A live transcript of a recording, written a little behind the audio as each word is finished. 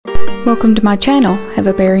Welcome to my channel. Have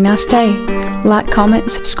a very nice day. Like, comment,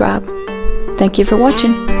 and subscribe. Thank you for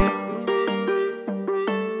watching.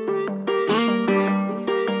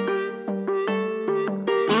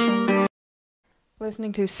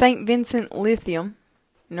 Listening to St. Vincent, Lithium,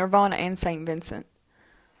 Nirvana and St. Vincent.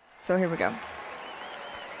 So here we go.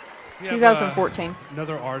 2014.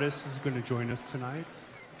 Another artist is going to join us tonight.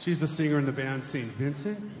 She's the singer in the band St.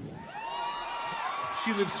 Vincent.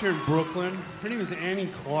 She lives here in Brooklyn. Her name is Annie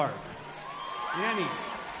Clark. Annie.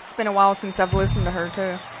 It's been a while since I've listened to her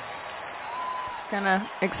too. Kind of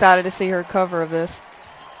excited to see her cover of this.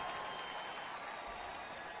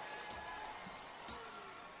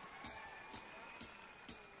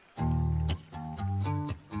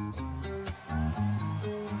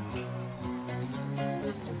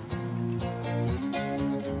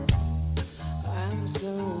 I'm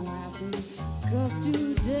so happy 'cause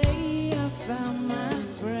today I found my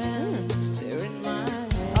friends. They're in my head.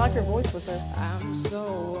 I like her voice with this. I'm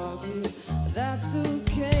so ugly, that's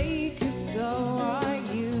okay, 'cause so are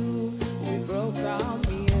you. We broke our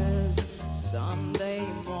mirrors Sunday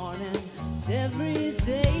morning. It's every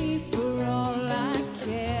day for all I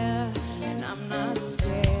care, and I'm not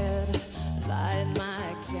scared. Light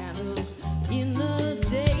my candles in the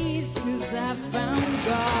days, 'cause I found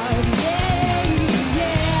God. Yeah,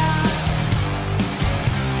 yeah.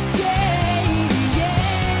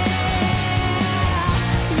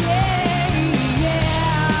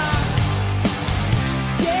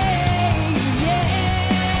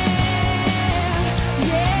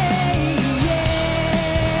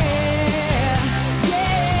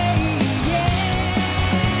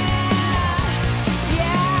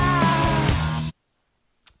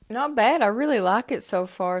 Not bad. I really like it so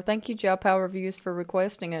far. Thank you, Joe Power Reviews, for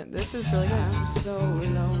requesting it. This is really good. I'm so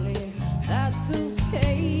lonely, that's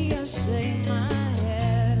okay. I shake my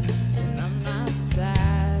head, and I'm not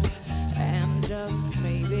sad. And just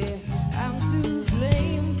maybe I'm to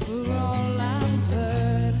blame for all I've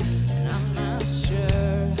heard, and I'm not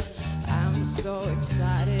sure. I'm so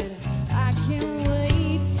excited, I can't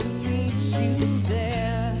wait to meet you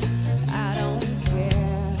there. I don't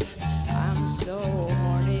care, I'm so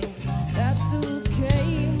horny. That's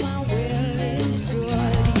okay, my will is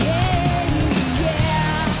good. Yeah,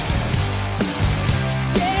 yeah.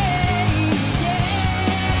 Yeah, yeah.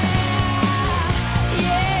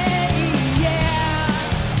 Yeah, yeah.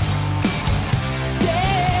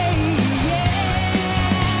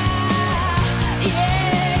 Yeah,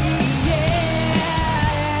 yeah.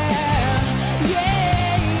 Yeah,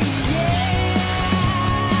 yeah.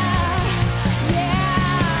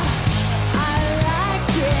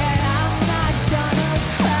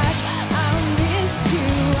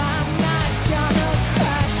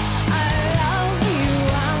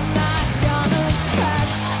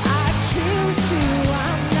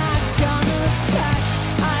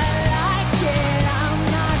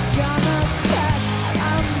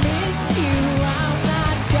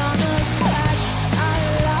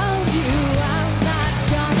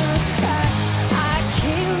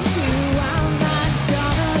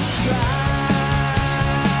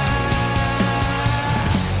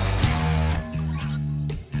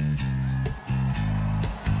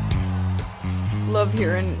 Love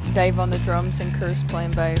hearing Dave on the drums and Curse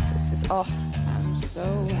playing bass. It's just, oh. I'm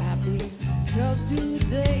so happy 'cause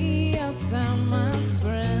today I found my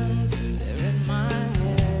friends. They're in my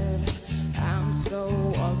head. I'm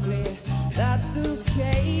so ugly, that's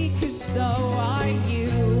okay, 'cause so are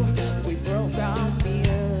you. We broke our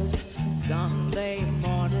mirrors Sunday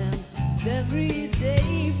morning. It's every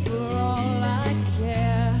day for all I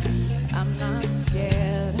care. I'm not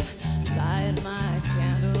scared. Light my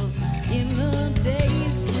candles in the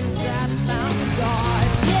days, 'cause I found God.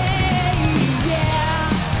 Yeah, yeah.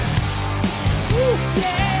 Woo,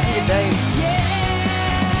 yeah. Look at Dave. Yeah,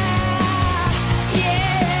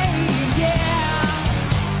 yeah, yeah.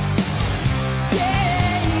 Yeah,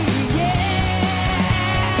 yeah.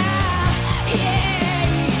 Yeah,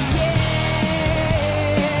 yeah.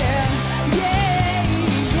 Yeah,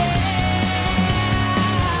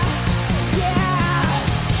 yeah.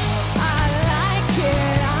 I like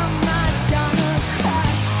it, I'm not gonna cry.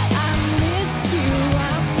 I miss you,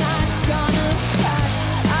 I'm not gonna cry.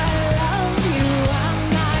 I love you, I'm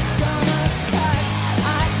not gonna cry.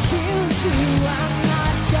 I killed you, I'm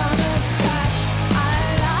not gonna cry. I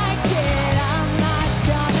like it, I'm not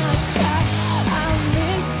gonna cry. I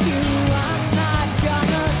miss you, I'm not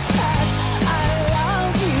gonna cry. I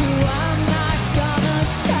love you, I'm not gonna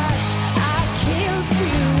cry. I killed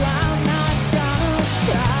you, I'm not gonna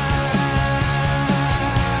cry.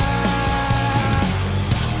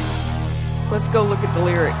 Let's go look at the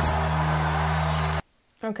lyrics.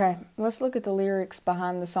 Okay, let's look at the lyrics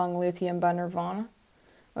behind the song Lithium by Nirvana.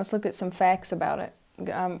 Let's look at some facts about it.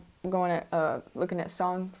 I'm going at looking at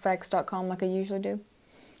songfacts.com like I usually do.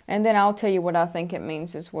 And then I'll tell you what I think it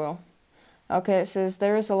means as well. Okay, it says,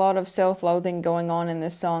 there is a lot of self-loathing going on in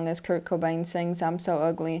this song as Kurt Cobain sings "I'm So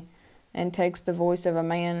Ugly" and takes the voice of a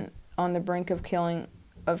man on the brink of killing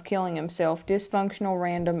himself, dysfunctional,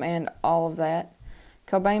 random, and all of that.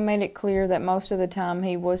 Cobain made it clear that most of the time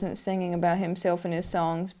he wasn't singing about himself in his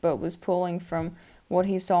songs, but was pulling from what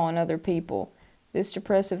he saw in other people. This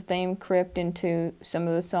depressive theme crept into some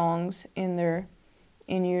of the songs in their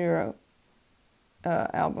In Utero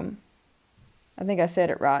album. I think I said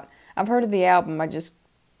it right. I've heard of the album, I just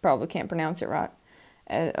probably can't pronounce it right.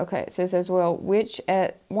 Okay, it says as well, which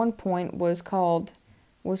at one point was going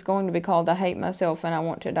to be called "I Hate Myself and I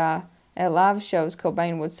Want to Die." At live shows,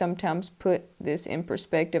 Cobain would sometimes put this in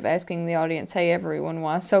perspective, asking the audience, "Hey everyone,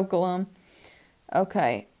 why so glum?"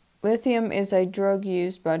 Okay, lithium is a drug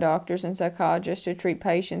used by doctors and psychiatrists to treat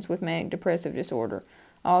patients with manic depressive disorder,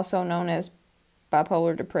 also known as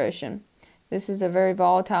bipolar depression. This is a very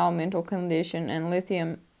volatile mental condition, and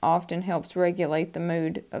lithium often helps regulate the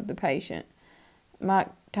mood of the patient. Mike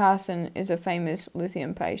Tyson is a famous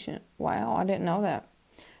lithium patient. Wow, I didn't know that.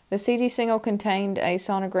 The CD single contained a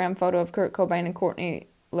sonogram photo of Kurt Cobain and Courtney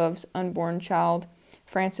Love's unborn child,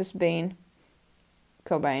 Frances Bean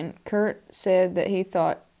Cobain. Kurt said that he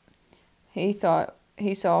thought he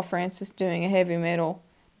saw Frances doing a heavy metal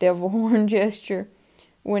devil horn gesture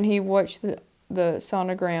when he watched the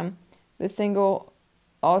sonogram. The single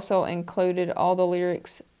also included all the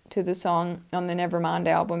lyrics to the song on the Nevermind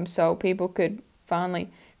album, so people could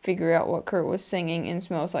finally figure out what Kurt was singing in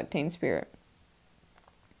Smells Like Teen Spirit.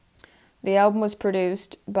 The album was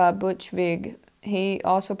produced by Butch Vig. He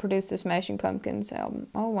also produced the Smashing Pumpkins album.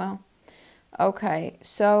 Oh, wow. Okay,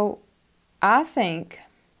 so I think,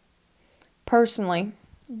 personally,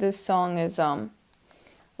 this song is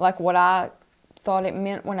like what I thought it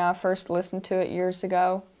meant when I first listened to it years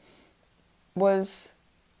ago was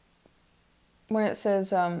when it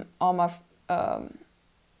says all my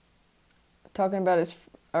talking about his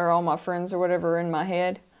or all my friends or whatever in my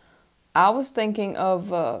head. I was thinking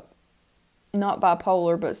of not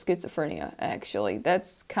bipolar, but schizophrenia, actually.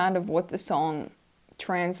 That's kind of what the song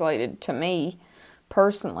translated to me,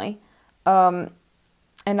 personally. And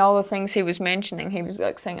all the things he was mentioning, he was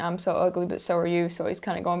like saying, "I'm so ugly, but so are you." So he's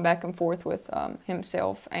kind of going back and forth with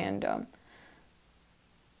himself and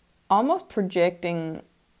almost projecting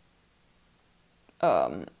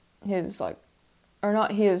his, like, or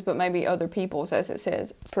not his, but maybe other people's, as it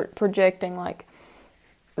says, projecting, like,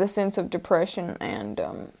 the sense of depression and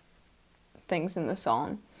things in the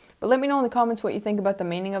song. But let me know in the comments what you think about the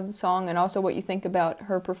meaning of the song and also what you think about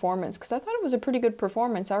her performance, because I thought it was a pretty good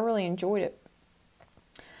performance. I really enjoyed it.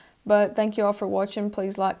 But thank you all for watching.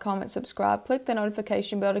 Please like, comment, subscribe. Click the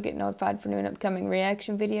notification bell to get notified for new and upcoming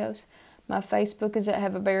reaction videos. My Facebook is at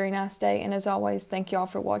Have a Very Nice Day. And as always, thank you all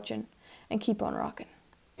for watching. And keep on rocking.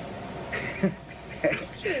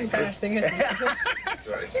 It's really embarrassing, isn't it?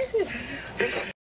 Sorry.